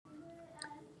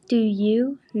Do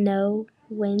you know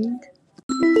wind?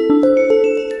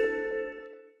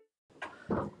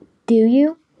 Do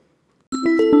you?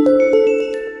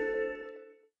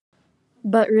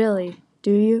 But really,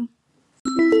 do you?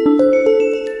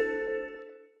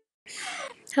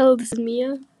 Hello, this is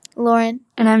Mia. Lauren.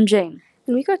 And I'm Jane.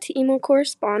 And we got to email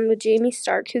correspond with Jamie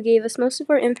Stark, who gave us most of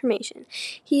our information.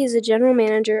 He is the general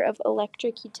manager of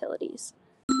electric utilities.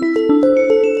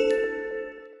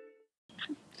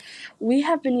 We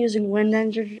have been using wind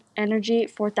energy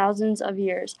for thousands of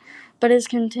years, but it has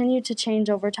continued to change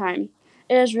over time.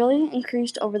 It has really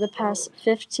increased over the past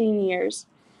 15 years.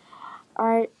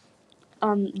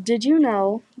 Did you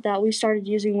know that we started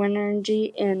using wind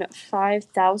energy in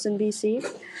 5000 BC?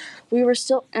 We're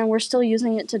still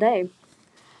using it today.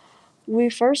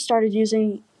 We first started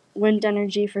using wind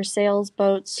energy for sails,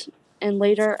 boats, and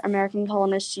later American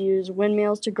colonists used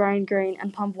windmills to grind grain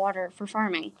and pump water for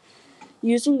farming.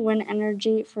 Using wind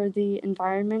energy for the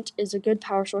environment is a good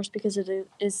power source because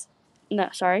it's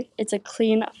a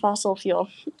clean fossil fuel.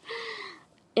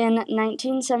 In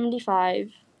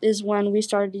 1975 is when we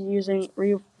started using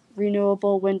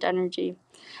renewable wind energy.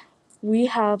 We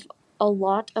have a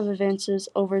lot of advances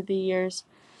over the years,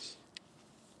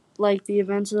 like the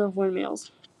advances of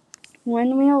windmills.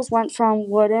 Windmills went from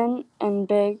wooden and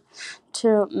big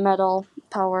to metal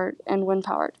powered and wind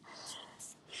powered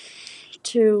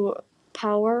to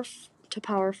power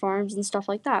farms and stuff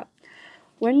like that.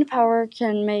 Wind power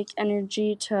can make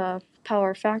energy to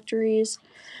power factories,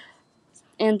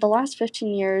 and the last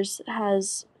 15 years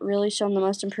has really shown the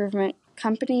most improvement.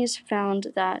 Companies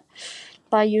found that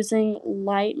by using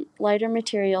lighter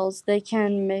materials, they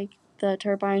can make the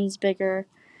turbines bigger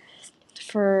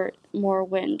for more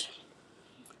wind.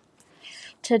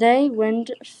 Today,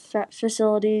 wind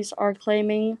facilities are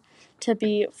claiming to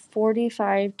be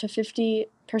 45 to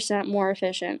 50% more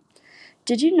efficient.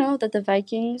 Did you know that the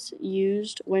Vikings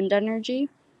used wind energy?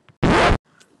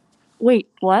 Wait,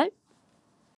 what?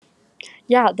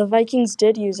 Yeah, the Vikings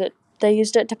did use it. They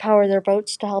used it to power their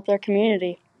boats to help their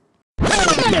community.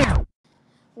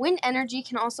 Wind energy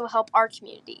can also help our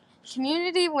community.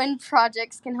 Community wind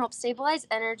projects can help stabilize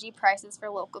energy prices for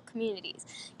local communities.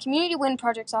 Community wind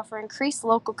projects offer increased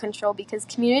local control because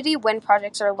community wind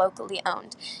projects are locally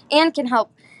owned and can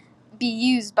help be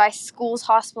used by schools,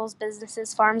 hospitals,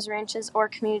 businesses, farms, ranches, or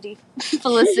community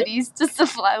felicities to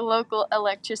supply local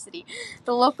electricity.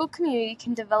 The local community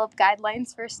can develop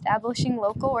guidelines for establishing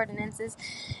local ordinances,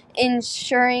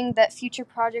 ensuring that future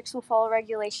projects will follow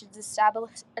regulations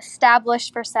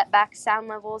established for setbacks, sound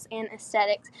levels, and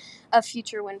aesthetics of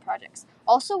future wind projects.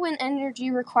 Also, wind energy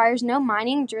requires no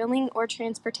mining, drilling, or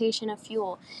transportation of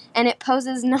fuel, and it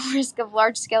poses no risk of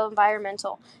large-scale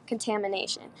environmental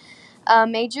contamination. A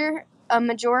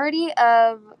majority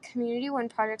of community wind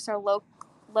projects are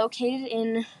located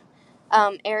in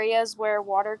areas where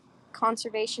water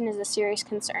conservation is a serious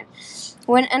concern.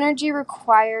 Wind energy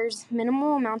requires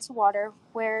minimal amounts of water,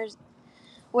 whereas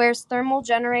thermal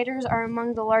generators are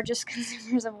among the largest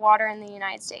consumers of water in the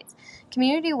United States.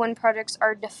 Community wind projects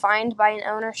are defined by an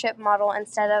ownership model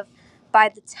instead of by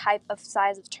the type of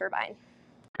size of turbine.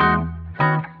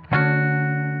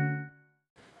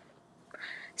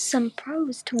 Some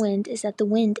pros to wind is that the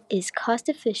wind is cost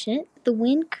efficient. The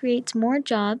wind creates more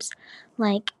jobs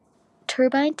like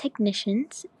turbine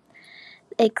technicians.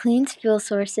 It cleans fuel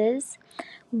sources.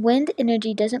 Wind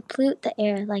energy doesn't pollute the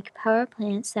air like power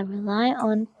plants that rely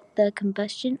on the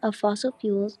combustion of fossil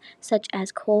fuels such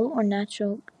as coal or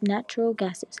natural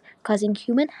gases, causing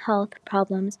human health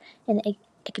problems and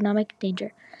economic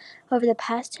danger. Over the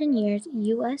past 10 years,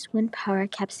 U.S. wind power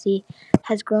capacity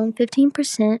has grown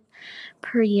 15%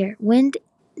 per year. Wind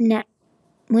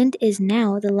is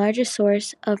now the largest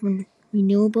source of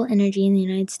renewable energy in the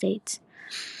United States.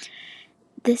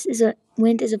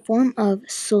 Wind is a form of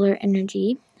solar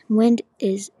energy. Wind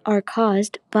are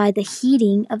caused by the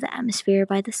heating of the atmosphere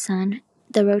by the sun,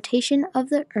 the rotation of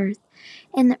the earth,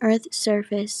 and the earth's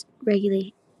surface regulates.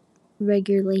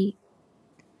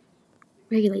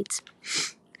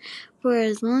 For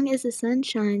as long as the sun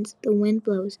shines, the wind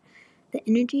blows. The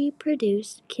energy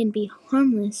produced can be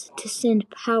harmless to send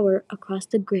power across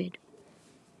the grid.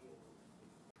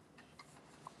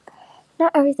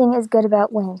 Not everything is good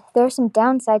about wind. There are some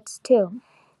downsides too.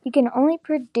 You can only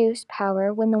produce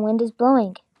power when the wind is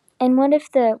blowing. And what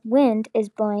if the wind is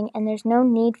blowing and there's no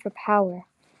need for power?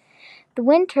 The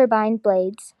wind turbine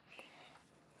blades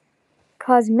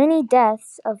cause many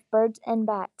deaths of birds and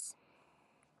bats.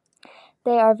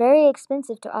 They are very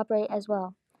expensive to operate as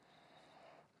well.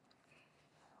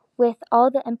 With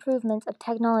all the improvements of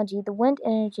technology, the wind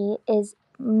energy is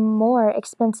more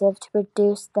expensive to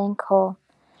produce than coal.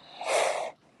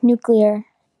 nuclear,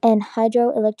 and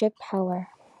hydroelectric power.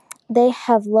 They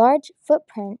have large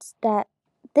footprints.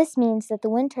 This means that the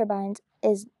wind turbine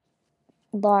is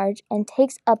large and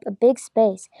takes up a big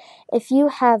space. If you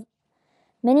have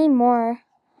many more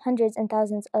hundreds and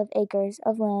thousands of acres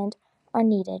of land are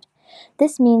needed.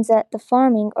 This means that the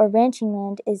farming or ranching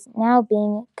land is now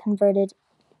being converted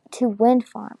to wind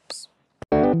farms.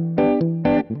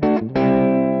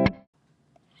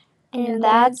 And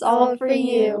that's all for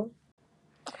you.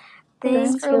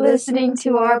 Thanks for listening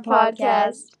to our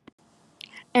podcast.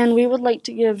 And we would like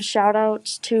to give shout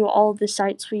outs to all of the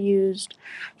sites we used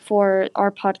for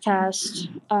our podcast.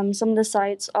 Some of the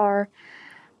sites are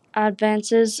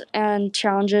Advances and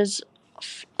Challenges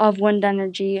of Wind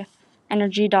Energy,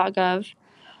 energy.gov,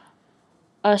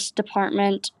 US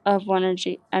Department of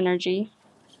Energy,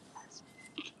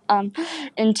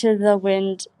 Into the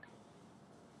Wind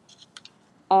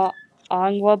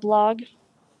Angwa blog,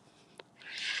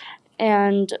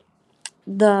 and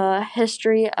the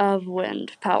History of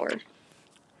Wind Power.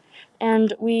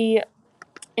 And we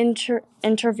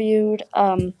interviewed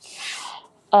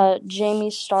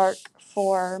Jamie Stark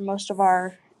for most of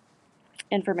our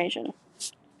information.